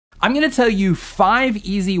I'm gonna tell you 5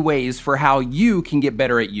 easy ways for how you can get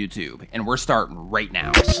better at YouTube, and we're starting right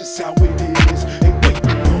now. That's just how it is. Hey, wait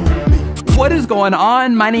on me. What is going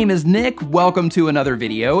on? My name is Nick. Welcome to another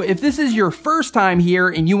video. If this is your first time here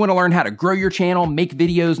and you want to learn how to grow your channel, make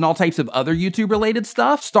videos, and all types of other YouTube related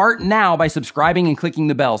stuff, start now by subscribing and clicking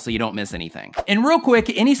the bell so you don't miss anything. And real quick,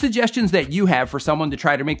 any suggestions that you have for someone to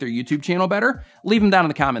try to make their YouTube channel better, leave them down in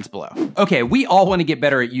the comments below. Okay, we all want to get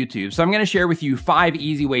better at YouTube, so I'm going to share with you 5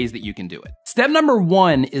 easy ways that you can do it. Step number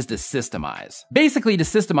 1 is to systemize. Basically, to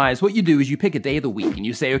systemize, what you do is you pick a day of the week and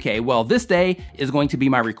you say, okay, well, this day is going to be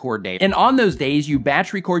my record day. And on those days, you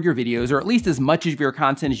batch record your videos, or at least as much of your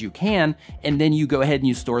content as you can, and then you go ahead and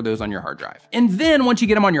you store those on your hard drive. And then once you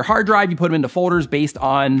get them on your hard drive, you put them into folders based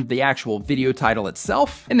on the actual video title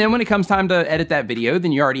itself. And then when it comes time to edit that video,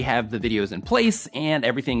 then you already have the videos in place and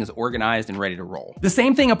everything is organized and ready to roll. The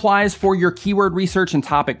same thing applies for your keyword research and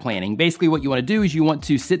topic planning. Basically, what you want to do is you want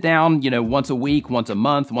to sit down, once a week, once a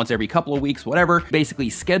month, once every couple of weeks, whatever. Basically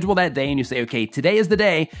schedule that day and you say, okay, today is the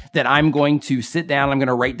day that I'm going to sit down, I'm going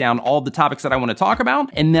to write down all the topics that I want to talk about,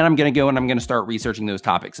 and then I'm going to go and I'm going to start researching those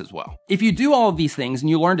topics as well. If you do all of these things and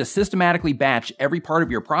you learn to systematically batch every part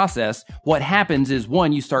of your process, what happens is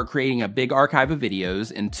 1, you start creating a big archive of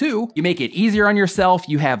videos, and 2, you make it easier on yourself,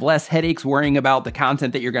 you have less headaches worrying about the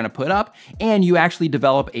content that you're going to put up, and you actually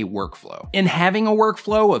develop a workflow. And having a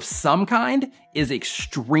workflow of some kind is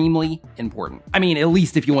extremely important. I mean, at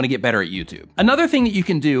least if you want to get better at YouTube. Another thing that you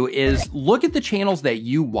can do is look at the channels that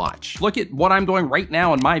you watch. Look at what I'm doing right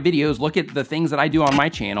now in my videos, look at the things that I do on my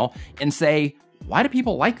channel and say, why do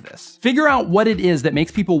people like this? Figure out what it is that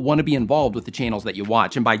makes people want to be involved with the channels that you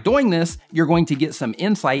watch. And by doing this, you're going to get some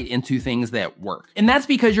insight into things that work. And that's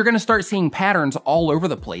because you're going to start seeing patterns all over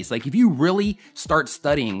the place. Like if you really start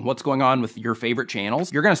studying what's going on with your favorite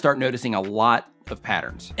channels, you're going to start noticing a lot of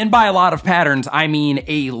patterns. And by a lot of patterns, I mean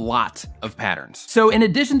a lot of patterns. So in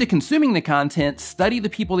addition to consuming the content, study the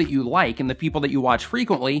people that you like and the people that you watch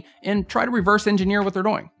frequently and try to reverse engineer what they're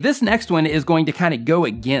doing. This next one is going to kind of go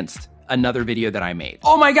against another video that I made.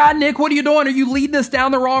 Oh my God, Nick, what are you doing? Are you leading us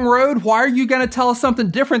down the wrong road? Why are you gonna tell us something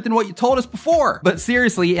different than what you told us before? But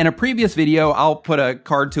seriously, in a previous video, I'll put a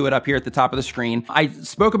card to it up here at the top of the screen, I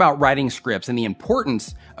spoke about writing scripts and the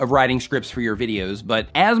importance of writing scripts for your videos. But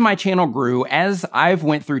as my channel grew, as I've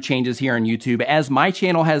went through changes here on YouTube, as my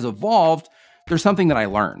channel has evolved, there's something that I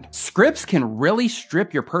learned. Scripts can really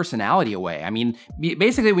strip your personality away. I mean,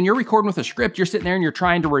 basically when you're recording with a script, you're sitting there and you're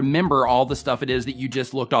trying to remember all the stuff it is that you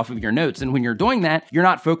just looked off of your notes. And when you're doing that, you're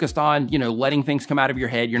not focused on, letting things come out of your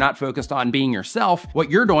head. You're not focused on being yourself.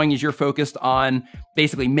 What you're doing is you're focused on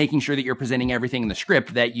basically making sure that you're presenting everything in the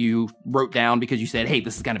script that you wrote down because you said, hey,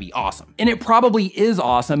 this is gonna be awesome. And it probably is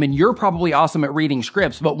awesome, and you're probably awesome at reading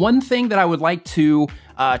scripts. But one thing that I would like to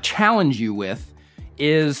challenge you with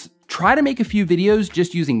is try to make a few videos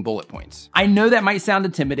just using bullet points. I know that might sound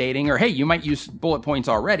intimidating, or hey, you might use bullet points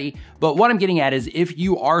already, but what I'm getting at is if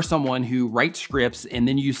you are someone who writes scripts and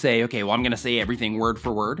then you say, okay, well, I'm gonna say everything word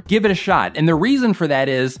for word, give it a shot. And the reason for that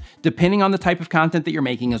is, depending on the type of content that you're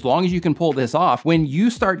making, as long as you can pull this off, when you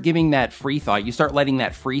start giving that free thought, you start letting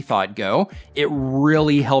that free thought go, it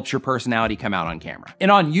really helps your personality come out on camera. And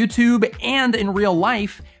on YouTube and in real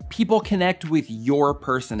life, people connect with your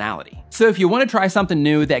personality. So if you want to try something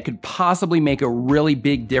new that could possibly make a really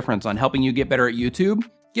big difference on helping you get better at YouTube,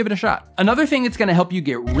 give it a shot. Another thing that's gonna help you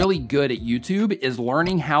get really good at YouTube is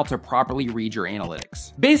learning how to properly read your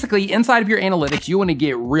analytics. Basically, inside of your analytics, you wanna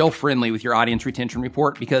get real friendly with your audience retention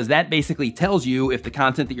report because that basically tells you if the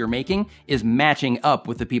content that you're making is matching up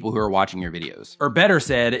with the people who are watching your videos. Or better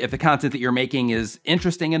said, if the content that you're making is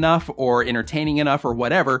interesting enough or entertaining enough or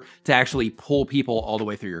whatever to actually pull people all the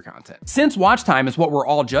way through your content. Since watch time is what we're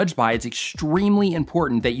all judged by, it's extremely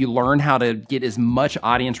important that you learn how to get as much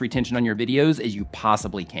audience retention on your videos as you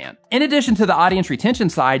possibly can. In addition to the audience retention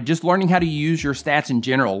side, just learning how to use your stats in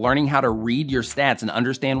general, learning how to read your stats and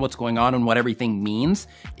understand what's going on and what everything means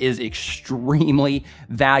is extremely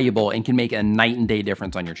valuable and can make a night and day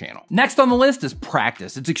difference on your channel. Next on the list is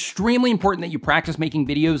practice. It's extremely important that you practice making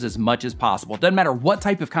videos as much as possible. It doesn't matter what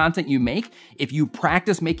type of content you make, if you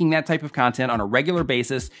practice making that type of content on a regular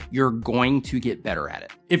basis, you're going to get better at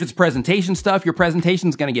it. If it's presentation stuff, your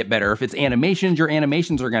presentation's gonna get better. If it's animations, your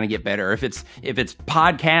animations are gonna get better. If it's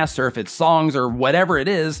podcasts or if it's songs or whatever it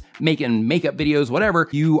is, making makeup videos, whatever,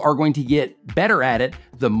 you are going to get better at it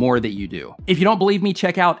the more that you do. If you don't believe me,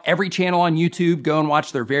 check out every channel on YouTube, go and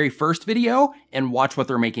watch their very first video and watch what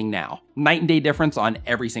they're making now. Night and day difference on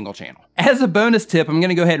every single channel. As a bonus tip, I'm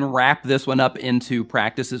gonna go ahead and wrap this one up into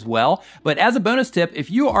practice as well. But as a bonus tip, if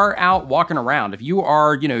you are out walking around, if you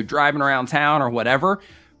are, driving around town or whatever,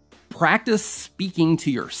 practice speaking to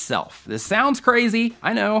yourself. This sounds crazy,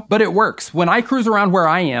 I know, but it works. When I cruise around where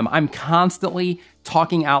I am, I'm constantly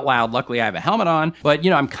talking out loud. Luckily, I have a helmet on, but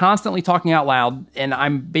I'm constantly talking out loud, and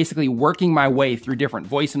I'm basically working my way through different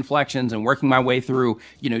voice inflections and working my way through,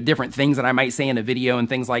 different things that I might say in a video and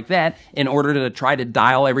things like that in order to try to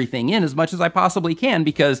dial everything in as much as I possibly can,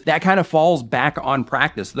 because that kind of falls back on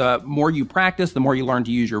practice. The more you practice, the more you learn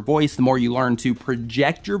to use your voice, the more you learn to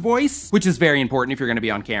project your voice, which is very important if you're going to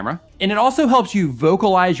be on camera. And it also helps you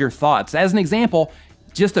vocalize your thoughts. As an example,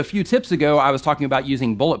 just a few tips ago, I was talking about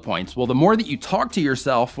using bullet points. Well, the more that you talk to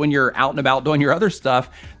yourself when you're out and about doing your other stuff,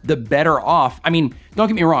 the better off. I mean, don't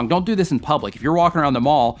get me wrong, don't do this in public. If you're walking around the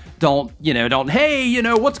mall, don't, hey,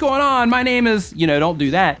 what's going on? My name is, don't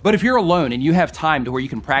do that. But if you're alone and you have time to where you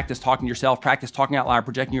can practice talking to yourself, practice talking out loud,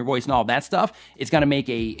 projecting your voice and all of that stuff, it's gonna make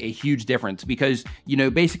a huge difference, because,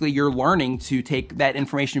 basically you're learning to take that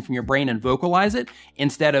information from your brain and vocalize it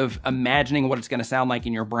instead of imagining what it's gonna sound like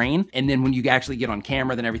in your brain. And then when you actually get on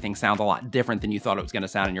camera, then everything sounds a lot different than you thought it was gonna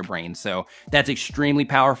sound in your brain. So that's extremely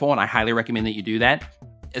powerful, and I highly recommend that you do that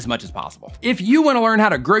as much as possible. If you want to learn how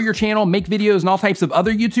to grow your channel, make videos, and all types of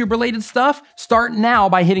other YouTube related stuff, start now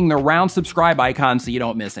by hitting the round subscribe icon so you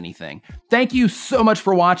don't miss anything. Thank you so much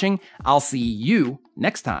for watching. I'll see you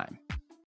next time.